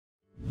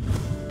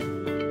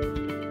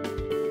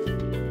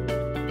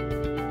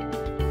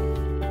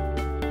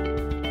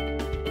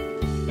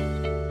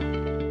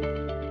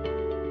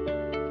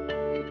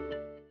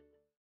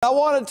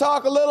want to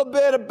talk a little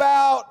bit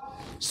about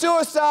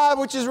suicide,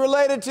 which is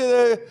related to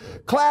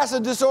the class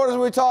of disorders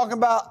we were talking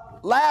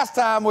about last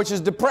time, which is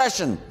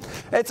depression.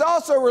 It's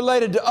also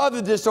related to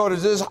other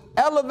disorders. There's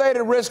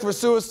elevated risk for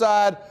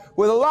suicide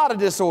with a lot of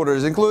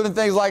disorders, including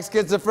things like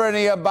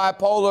schizophrenia,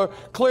 bipolar.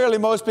 Clearly,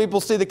 most people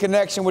see the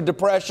connection with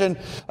depression,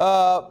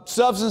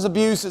 substance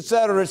abuse, et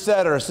cetera, et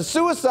cetera. So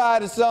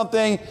suicide is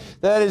something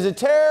that is a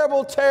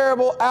terrible,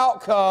 terrible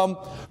outcome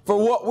for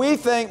what we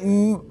think,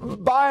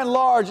 by and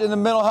large, in the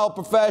mental health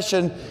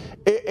profession,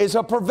 is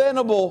a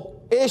preventable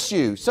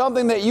issue,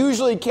 something that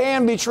usually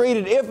can be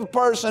treated if a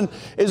person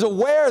is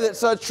aware that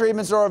such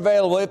treatments are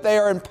available, if they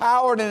are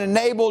empowered and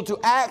enabled to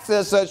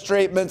access such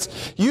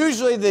treatments.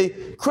 Usually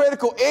the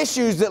critical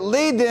issues that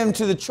lead them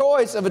to the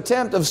choice of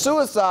attempt of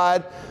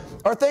suicide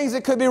are things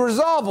that could be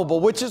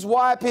resolvable, which is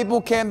why people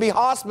can be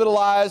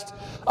hospitalized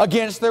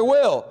against their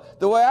will.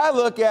 The way I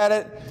look at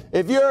it,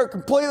 if you're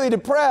completely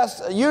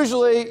depressed,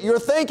 usually you're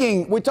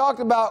thinking, we talked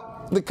about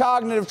the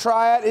cognitive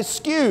triad is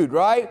skewed,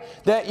 right?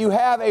 That you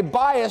have a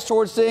bias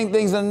towards seeing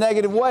things in a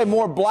negative way,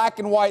 more black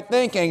and white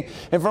thinking.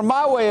 And from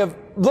my way of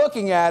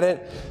looking at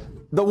it,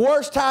 the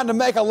worst time to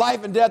make a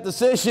life and death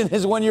decision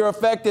is when you're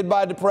affected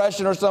by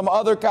depression or some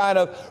other kind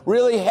of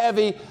really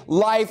heavy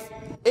life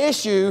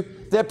issue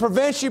that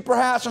prevents you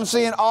perhaps from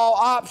seeing all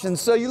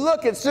options. So you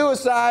look at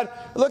suicide,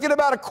 look at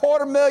about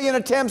 250,000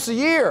 attempts a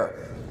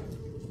year.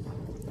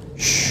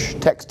 Shh,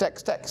 text.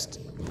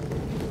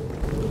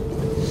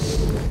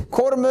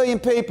 250,000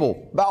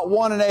 people, about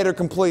 1 in 8 are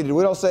completed.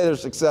 We don't say they're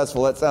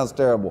successful, that sounds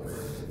terrible.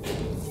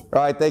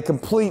 Right, they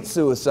complete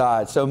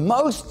suicide. So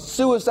most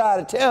suicide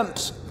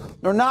attempts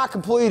are not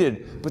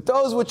completed, but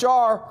those which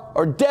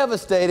are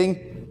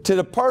devastating to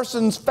the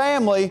person's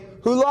family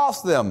who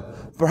lost them.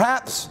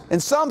 Perhaps, in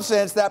some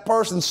sense, that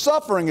person's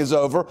suffering is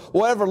over,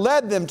 whatever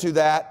led them to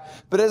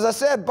that. But as I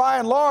said, by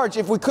and large,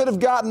 if we could have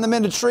gotten them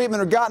into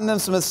treatment or gotten them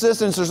some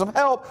assistance or some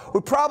help,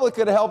 we probably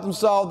could have helped them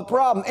solve the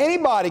problem.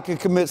 Anybody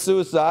could commit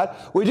suicide.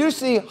 We do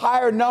see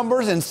higher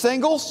numbers in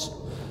singles,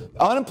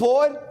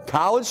 unemployed,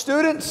 college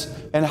students,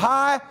 and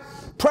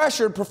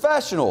high-pressured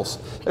professionals.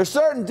 There's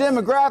certain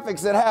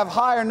demographics that have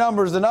higher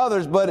numbers than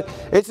others, but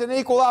it's an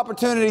equal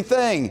opportunity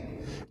thing.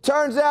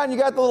 Turns out, and you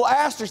got the little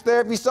asterisk there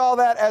if you saw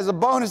that as a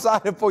bonus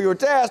item for your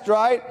test,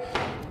 right?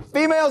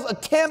 Females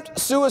attempt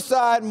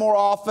suicide more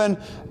often.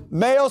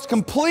 Males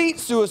complete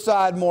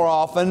suicide more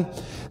often.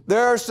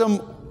 There are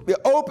some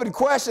open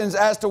questions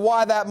as to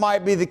why that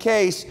might be the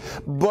case,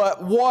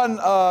 but one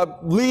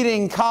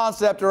leading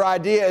concept or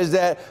idea is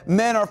that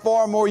men are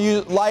far more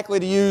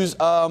likely to use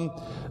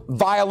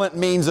violent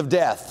means of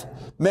death.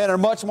 Men are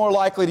much more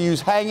likely to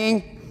use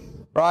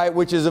hanging, right,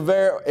 which is a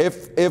very,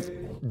 if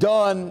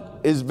done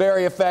is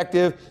very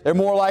effective. They're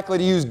more likely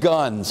to use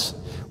guns,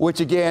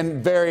 which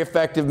again, very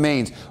effective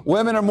means.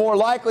 Women are more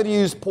likely to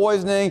use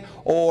poisoning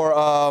or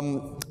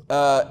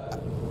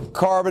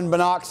carbon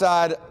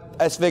monoxide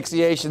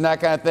asphyxiation, that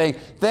kind of thing.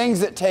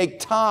 Things that take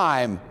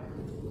time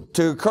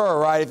to occur,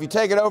 right? If you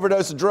take an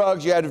overdose of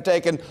drugs, you had to have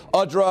taken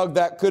a drug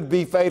that could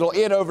be fatal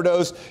in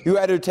overdose. You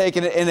had to have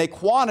taken it in a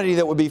quantity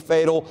that would be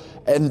fatal,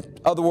 in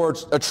other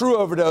words, a true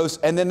overdose,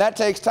 and then that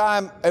takes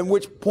time, at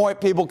which point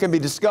people can be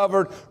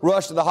discovered,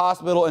 rushed to the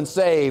hospital, and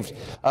saved.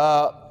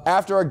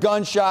 After a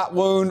gunshot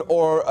wound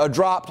or a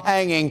dropped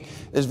hanging,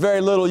 there's very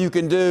little you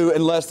can do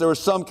unless there was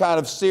some kind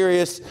of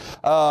serious,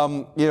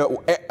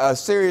 a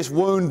serious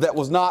wound that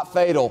was not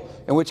fatal,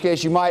 in which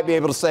case you might be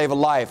able to save a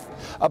life.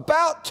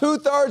 About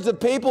 2/3 of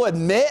people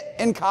admit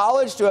in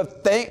college to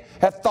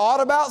have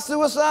thought about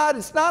suicide.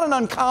 It's not an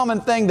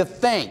uncommon thing to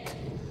think.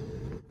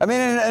 I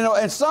mean,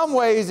 in some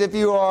ways, if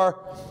you are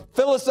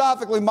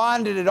philosophically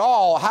minded at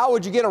all, how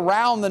would you get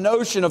around the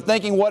notion of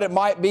thinking what it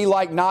might be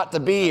like not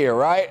to be here,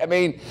 right? I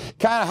mean,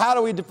 kind of how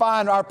do we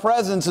define our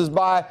presence is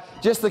by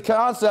just the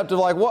concept of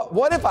like,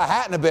 what if I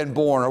hadn't have been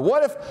born? Or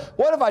what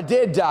if I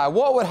did die?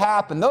 What would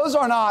happen? Those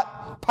are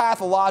not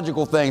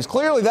pathological things.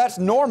 Clearly, that's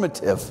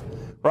normative,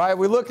 right?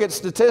 We look at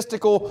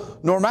statistical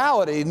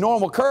normality,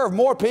 normal curve.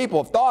 More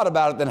people have thought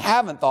about it than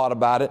haven't thought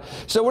about it.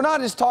 So we're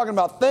not just talking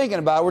about thinking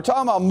about it. We're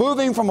talking about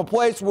moving from a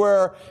place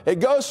where it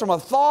goes from a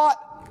thought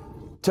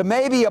to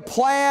maybe a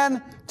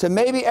plan, to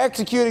maybe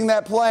executing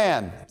that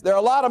plan. There are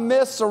a lot of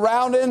myths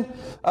surrounding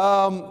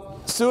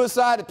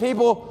suicide.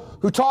 People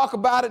who talk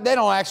about it, they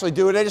don't actually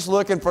do it. They're just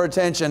looking for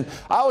attention.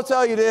 I will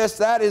tell you this,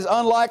 that is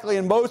unlikely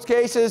in most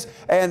cases,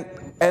 and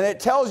it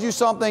tells you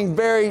something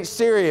very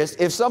serious.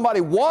 If somebody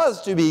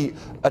was to be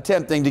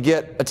attempting to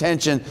get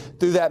attention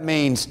through that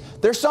means,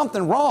 there's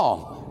something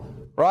wrong,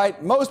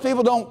 right? Most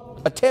people don't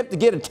attempt to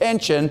get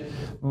attention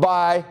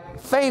by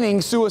feigning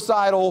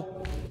suicidal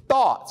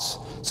thoughts.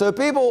 So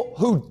people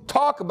who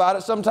talk about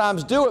it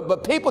sometimes do it,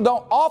 but people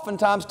don't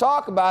oftentimes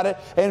talk about it,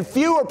 and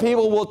fewer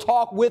people will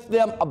talk with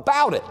them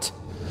about it.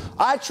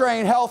 I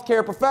train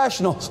healthcare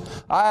professionals.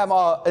 I am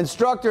an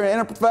instructor in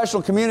an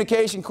interprofessional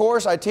communication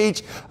course. I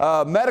teach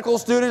medical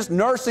students,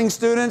 nursing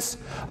students,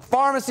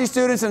 pharmacy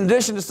students, in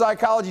addition to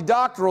psychology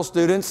doctoral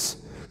students.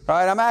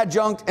 Right? I'm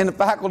adjunct in the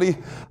faculty,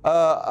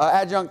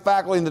 adjunct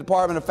faculty in the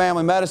Department of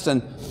Family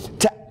Medicine.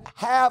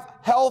 have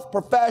health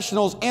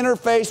professionals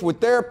interface with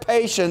their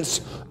patients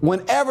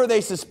whenever they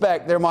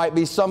suspect there might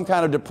be some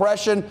kind of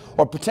depression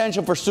or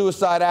potential for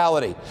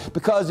suicidality.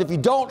 Because if you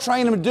don't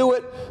train them to do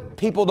it,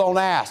 people don't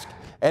ask.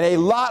 And a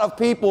lot of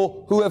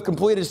people who have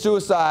completed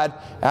suicide,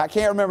 I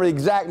can't remember the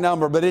exact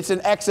number, but it's in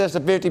excess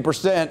of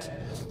 50%,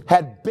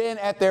 had been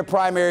at their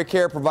primary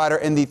care provider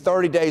in the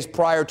 30 days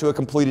prior to a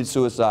completed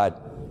suicide,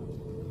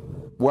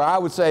 where I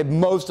would say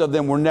most of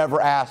them were never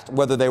asked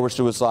whether they were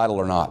suicidal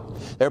or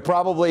not. They're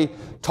probably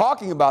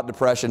talking about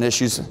depression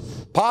issues,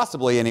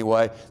 possibly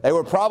anyway. They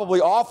were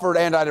probably offered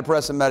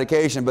antidepressant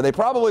medication, but they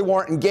probably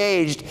weren't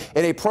engaged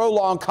in a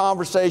prolonged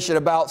conversation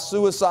about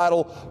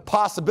suicidal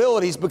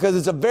possibilities, because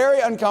it's a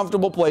very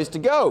uncomfortable place to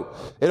go.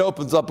 It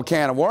opens up a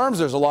can of worms.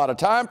 There's a lot of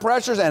time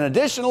pressures, and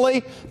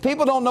additionally,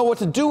 people don't know what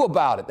to do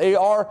about it. They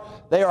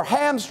are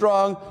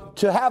hamstrung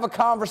to have a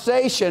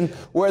conversation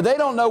where they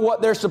don't know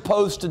what they're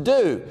supposed to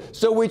do.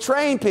 So we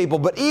train people,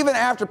 but even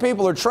after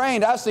people are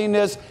trained, I've seen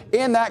this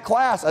in that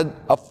class,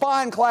 a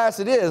fine class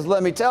it is,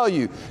 let me tell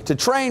you, to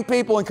train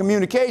people in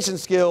communication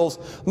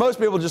skills. Most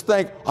people just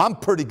think, I'm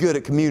pretty good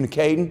at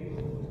communicating.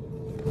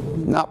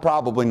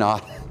 Probably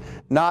not.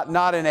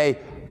 Not in a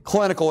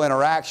clinical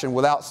interaction.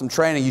 Without some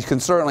training, you can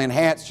certainly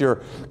enhance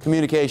your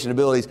communication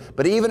abilities.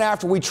 But even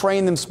after we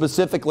train them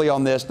specifically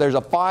on this, there's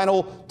a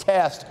final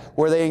test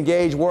where they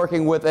engage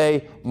working with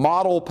a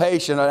model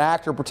patient, an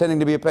actor pretending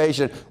to be a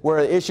patient,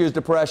 where the issue is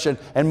depression,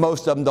 and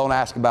most of them don't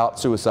ask about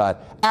suicide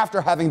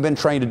after having been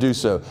trained to do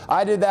so.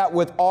 I did that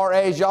with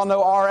RAs. Y'all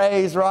know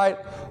RAs, right?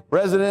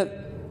 Resident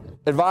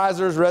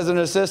advisors,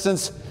 resident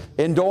assistants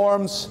in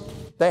dorms.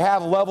 They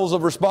have levels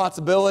of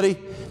responsibility.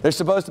 They're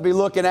supposed to be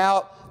looking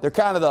out. They're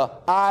kind of the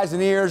eyes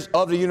and ears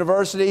of the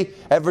university.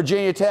 At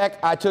Virginia Tech,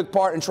 I took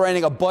part in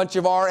training a bunch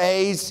of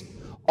RAs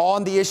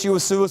on the issue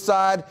of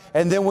suicide,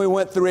 and then we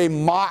went through a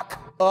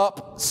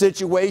mock-up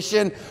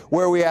situation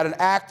where we had an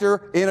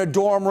actor in a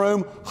dorm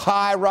room,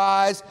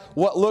 high-rise,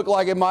 what looked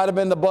like it might have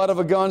been the butt of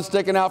a gun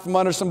sticking out from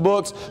under some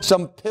books,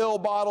 some pill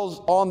bottles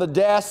on the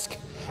desk,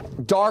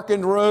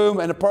 darkened room,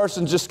 and a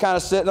person just kind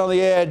of sitting on the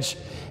edge.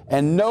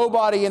 And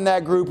nobody in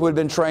that group who had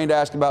been trained to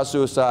ask about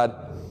suicide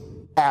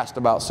asked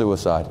about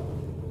suicide.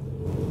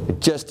 It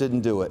just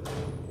didn't do it,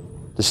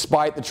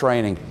 despite the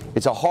training.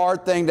 It's a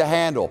hard thing to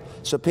handle.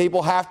 So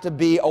people have to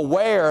be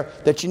aware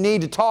that you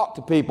need to talk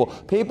to people.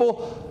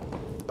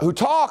 People who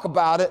talk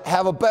about it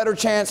have a better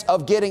chance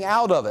of getting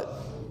out of it.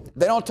 If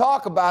they don't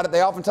talk about it,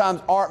 they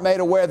oftentimes aren't made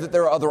aware that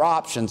there are other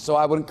options. So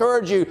I would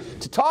encourage you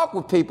to talk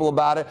with people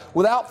about it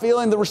without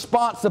feeling the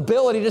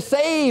responsibility to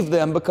save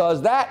them,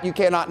 because that you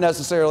cannot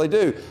necessarily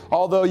do,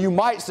 although you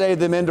might save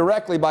them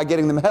indirectly by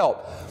getting them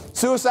help.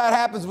 Suicide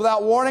happens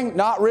without warning?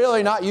 Not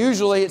really, not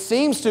usually. It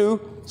seems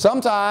to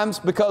sometimes,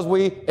 because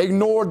we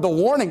ignored the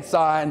warning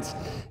signs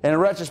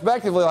and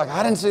retrospectively, like,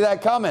 I didn't see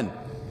that coming.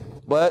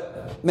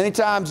 But many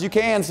times you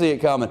can see it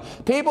coming.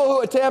 People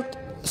who attempt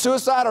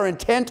suicide are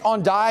intent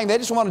on dying. They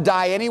just want to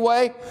die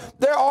anyway.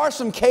 There are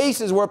some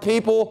cases where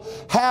people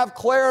have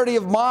clarity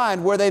of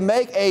mind, where they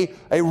make a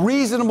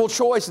reasonable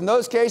choice. In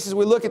those cases,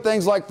 we look at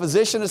things like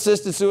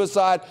physician-assisted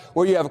suicide,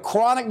 where you have a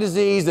chronic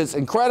disease that's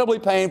incredibly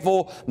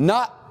painful,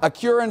 not a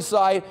cure in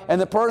sight,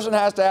 and the person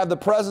has to have the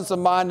presence of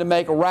mind to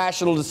make a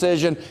rational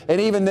decision.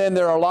 And even then,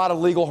 there are a lot of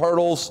legal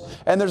hurdles.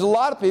 And there's a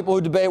lot of people who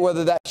debate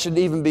whether that should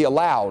even be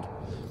allowed.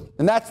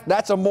 And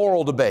that's a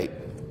moral debate.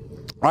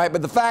 Right?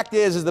 But the fact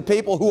is the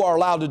people who are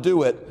allowed to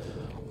do it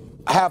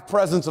have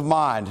presence of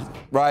mind,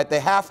 right? They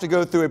have to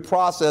go through a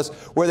process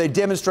where they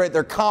demonstrate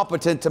they're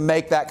competent to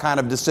make that kind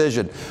of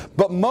decision.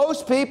 But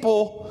most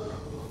people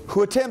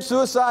who attempt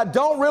suicide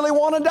don't really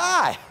want to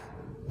die.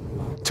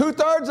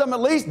 2/3 of them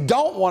at least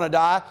don't want to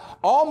die.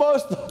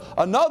 Almost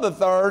another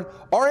third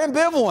are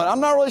ambivalent. I'm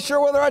not really sure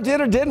whether I did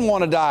or didn't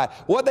want to die.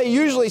 What they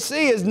usually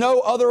see is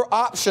no other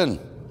option.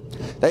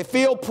 They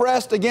feel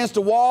pressed against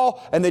a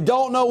wall and they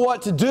don't know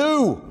what to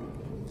do.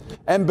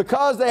 And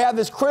because they have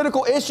this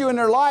critical issue in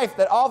their life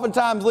that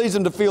oftentimes leads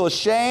them to feel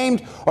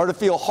ashamed, or to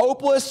feel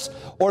hopeless,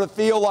 or to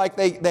feel like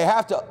they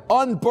have to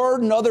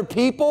unburden other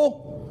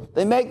people,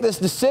 they make this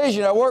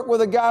decision. I worked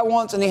with a guy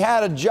once, and he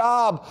had a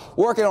job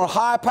working on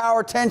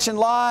high-power tension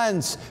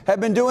lines,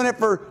 had been doing it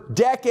for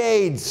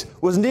decades,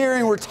 was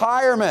nearing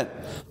retirement.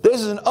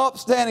 This is an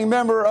upstanding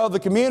member of the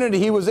community.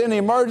 He was in the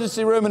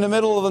emergency room in the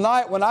middle of the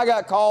night when I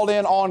got called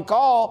in on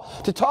call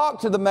to talk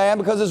to the man,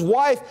 because his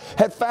wife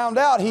had found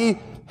out he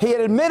had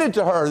admitted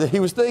to her that he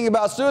was thinking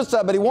about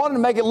suicide, but he wanted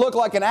to make it look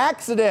like an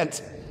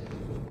accident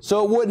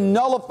so it wouldn't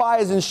nullify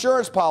his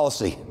insurance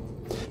policy,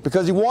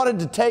 because he wanted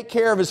to take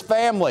care of his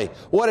family.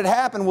 What had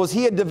happened was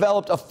he had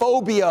developed a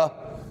phobia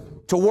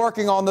to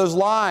working on those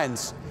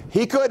lines.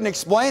 He couldn't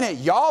explain it.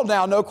 Y'all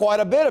now know quite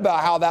a bit about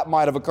how that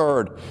might have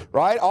occurred,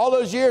 right? All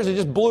those years, it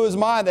just blew his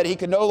mind that he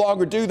could no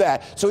longer do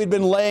that. So he'd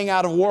been laying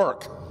out of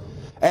work.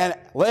 And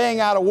laying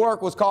out of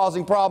work was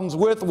causing problems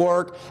with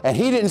work, and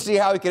he didn't see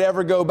how he could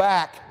ever go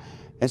back.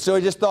 And so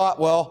he just thought,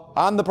 well,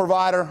 I'm the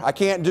provider. I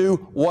can't do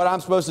what I'm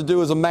supposed to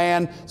do as a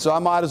man, so I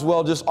might as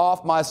well just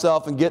off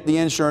myself and get the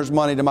insurance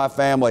money to my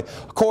family.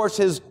 Of course,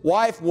 his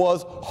wife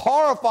was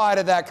horrified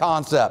at that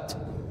concept.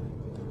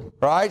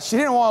 Right? She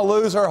didn't want to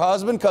lose her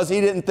husband because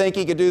he didn't think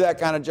he could do that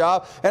kind of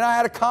job. And I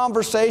had a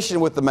conversation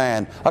with the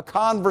man, a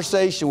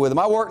conversation with him.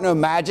 I work no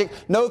magic.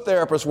 No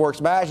therapist works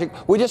magic.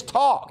 We just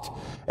talked.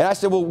 And I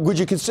said, well, would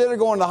you consider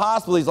going to the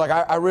hospital? He's like,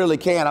 I really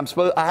can't.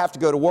 I have to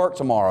go to work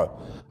tomorrow.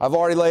 I've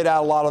already laid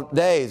out a lot of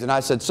days. And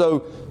I said, so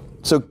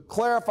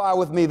clarify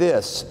with me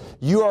this.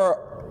 You are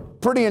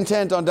pretty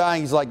intent on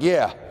dying. He's like,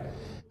 yeah.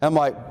 And I'm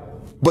like,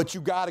 but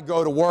you got to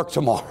go to work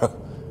tomorrow.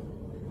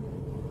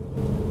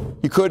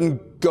 You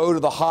couldn't go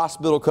to the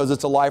hospital because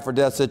it's a life or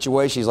death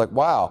situation. He's like,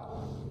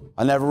 wow,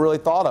 I never really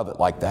thought of it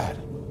like that.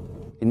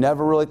 He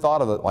never really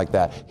thought of it like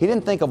that. He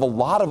didn't think of a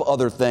lot of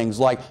other things,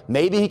 like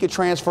maybe he could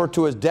transfer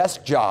to his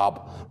desk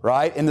job,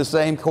 right, in the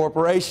same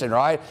corporation,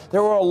 right?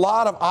 There were a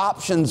lot of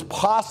options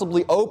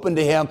possibly open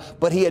to him,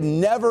 but he had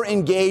never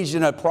engaged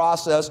in a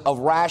process of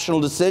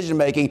rational decision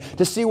making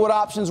to see what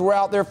options were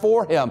out there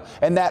for him.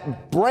 And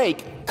that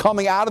break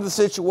coming out of the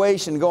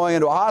situation, going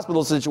into a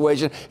hospital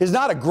situation, is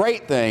not a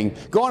great thing.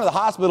 Going to the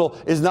hospital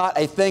is not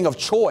a thing of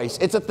choice.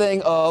 It's a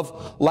thing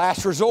of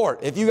last resort.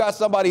 If you got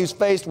somebody who's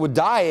faced with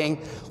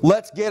dying,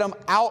 let's get them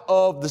out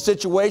of the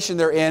situation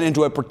they're in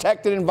into a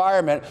protected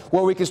environment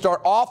where we can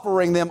start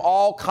offering them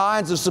all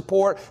kinds of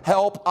support,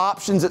 help,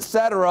 options,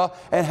 etc.,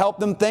 and help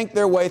them think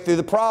their way through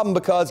the problem,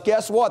 because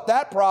guess what?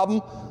 That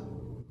problem,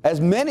 as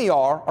many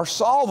are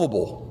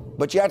solvable.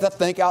 But you have to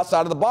think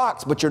outside of the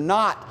box, but you're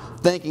not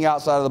thinking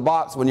outside of the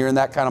box when you're in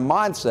that kind of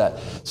mindset.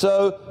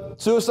 So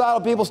suicidal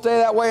people stay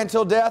that way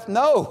until death?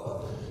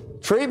 No.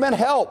 Treatment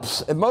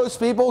helps, and most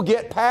people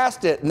get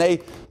past it.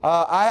 And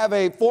I have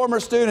a former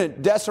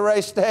student,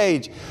 Desiree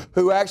Stage,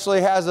 who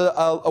actually has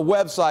a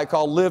website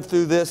called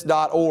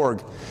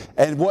livethroughthis.org.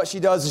 And what she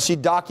does is she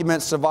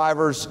documents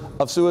survivors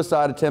of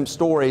suicide attempt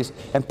stories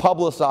and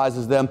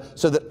publicizes them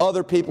so that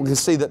other people can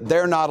see that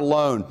they're not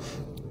alone.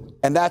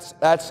 And that's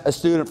a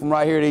student from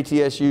right here at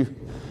ETSU,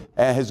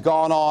 and has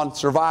gone on,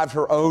 survived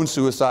her own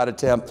suicide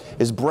attempt,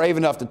 is brave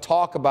enough to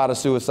talk about a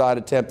suicide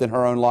attempt in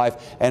her own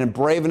life, and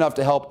brave enough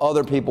to help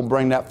other people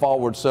bring that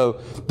forward.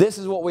 So this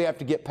is what we have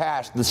to get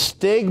past, the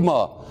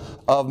stigma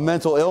of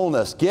mental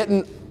illness.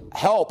 Getting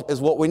help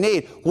is what we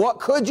need. What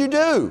could you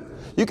do?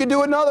 You could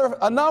do a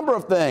number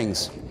of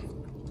things.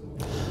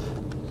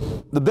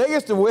 The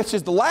biggest of which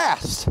is the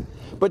last.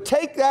 But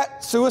take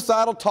that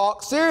suicidal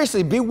talk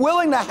seriously. Be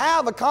willing to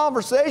have a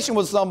conversation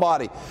with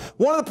somebody.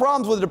 One of the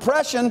problems with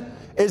depression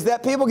is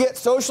that people get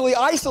socially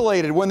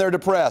isolated when they're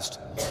depressed.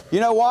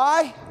 You know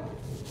why?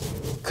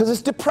 Because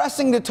it's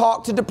depressing to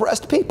talk to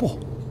depressed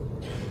people.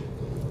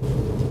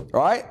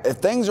 Right? If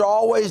things are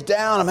always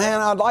down, man,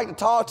 I'd like to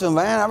talk to them,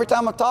 man. Every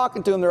time I'm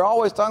talking to them, they're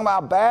always talking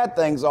about how bad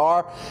things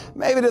are.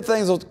 Maybe the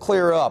things will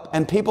clear up.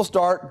 And people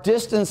start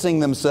distancing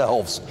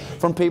themselves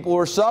from people who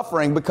are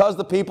suffering because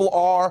the people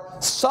are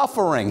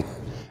suffering.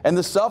 And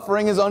the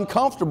suffering is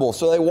uncomfortable.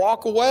 So they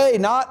walk away,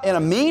 not in a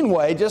mean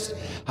way, just,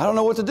 I don't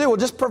know what to do. Well,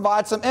 just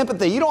provide some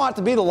empathy. You don't have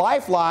to be the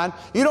lifeline.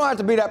 You don't have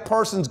to be that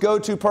person's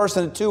go-to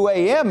person at 2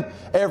 a.m.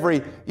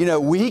 every,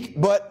 week.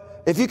 But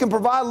if you can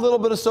provide a little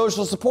bit of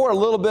social support, a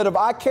little bit of,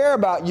 I care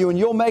about you and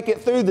you'll make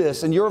it through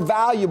this and you're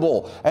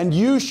valuable and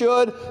you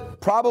should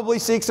probably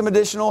seek some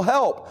additional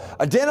help.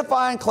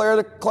 Identify and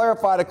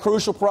clarify the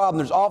crucial problem.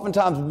 There's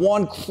oftentimes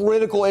one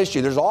critical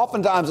issue. There's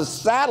oftentimes a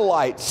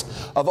satellites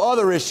of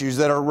other issues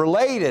that are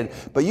related,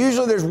 but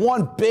usually there's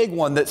one big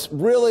one that's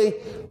really,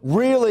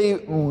 really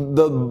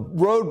the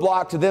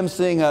roadblock to them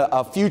seeing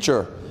a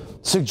future.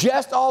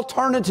 Suggest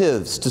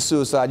alternatives to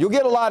suicide. You'll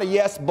get a lot of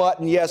yes,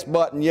 but, and yes,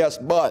 but, and yes,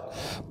 but.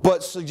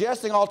 But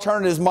suggesting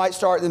alternatives might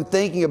start them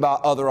thinking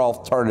about other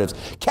alternatives.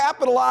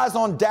 Capitalize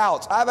on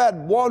doubts. I've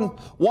had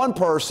one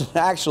person,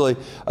 actually,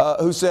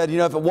 who said,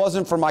 if it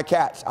wasn't for my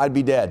cats, I'd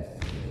be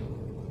dead.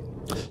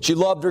 She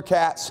loved her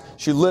cats.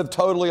 She lived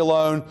totally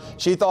alone.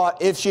 She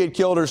thought if she had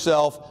killed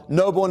herself,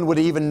 no one would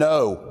even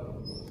know.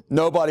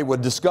 Nobody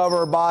would discover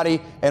her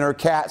body, and her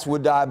cats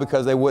would die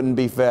because they wouldn't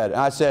be fed. And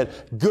I said,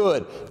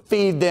 good,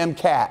 feed them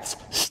cats.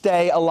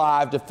 Stay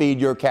alive to feed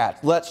your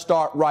cats. Let's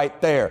start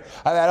right there.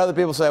 I've had other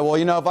people say, well,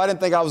 if I didn't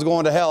think I was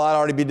going to hell, I'd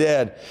already be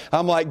dead.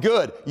 I'm like,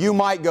 good, you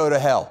might go to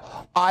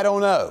hell. I don't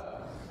know.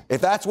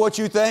 If that's what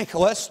you think,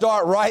 let's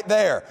start right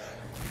there.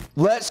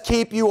 Let's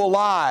keep you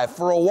alive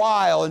for a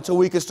while until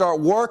we can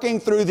start working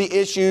through the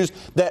issues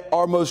that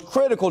are most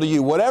critical to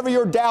you. Whatever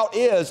your doubt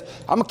is,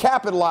 I'm going to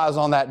capitalize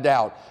on that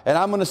doubt. And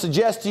I'm going to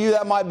suggest to you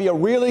that might be a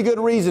really good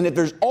reason. If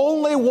there's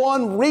only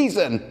one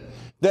reason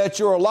that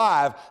you're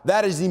alive,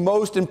 that is the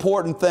most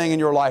important thing in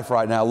your life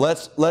right now.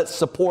 Let's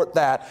support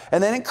that.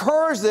 And then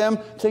encourage them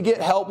to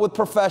get help with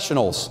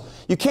professionals.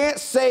 You can't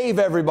save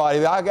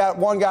everybody. I got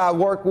one guy I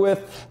worked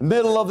with,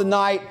 middle of the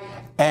night,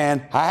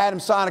 and I had him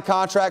sign a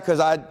contract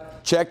because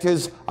checked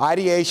his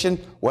ideation,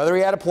 whether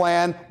he had a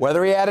plan,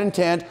 whether he had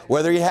intent,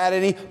 whether he had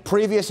any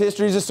previous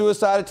histories of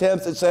suicide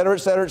attempts, et cetera, et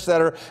cetera, et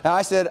cetera. And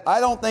I said, I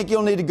don't think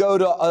you'll need to go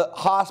to a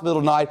hospital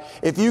tonight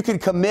if you can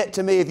commit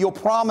to me, if you'll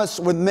promise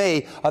with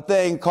me a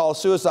thing called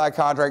suicide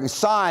contract and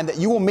sign that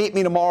you will meet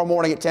me tomorrow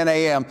morning at 10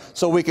 a.m.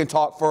 so we can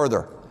talk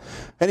further.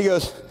 And he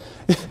goes,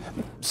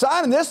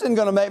 signing this isn't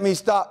going to make me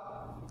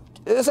stop.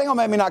 This ain't going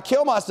to make me not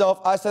kill myself.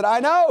 I said, I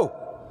know.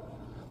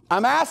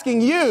 I'm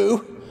asking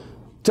you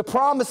to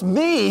promise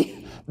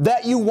me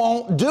that you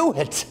won't do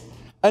it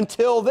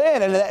until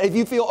then. And that if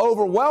you feel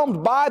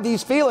overwhelmed by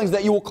these feelings,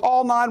 that you will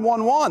call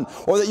 911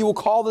 or that you will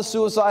call the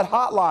suicide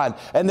hotline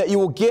and that you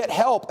will get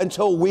help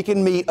until we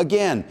can meet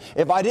again.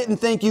 If I didn't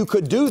think you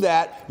could do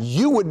that,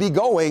 you would be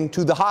going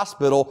to the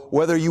hospital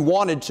whether you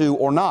wanted to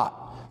or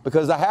not,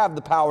 because I have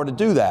the power to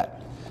do that.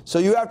 So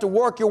you have to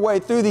work your way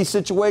through these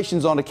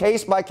situations on a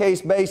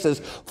case-by-case basis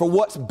for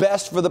what's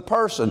best for the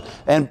person.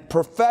 And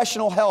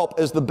professional help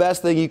is the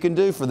best thing you can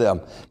do for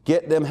them.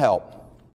 Get them help.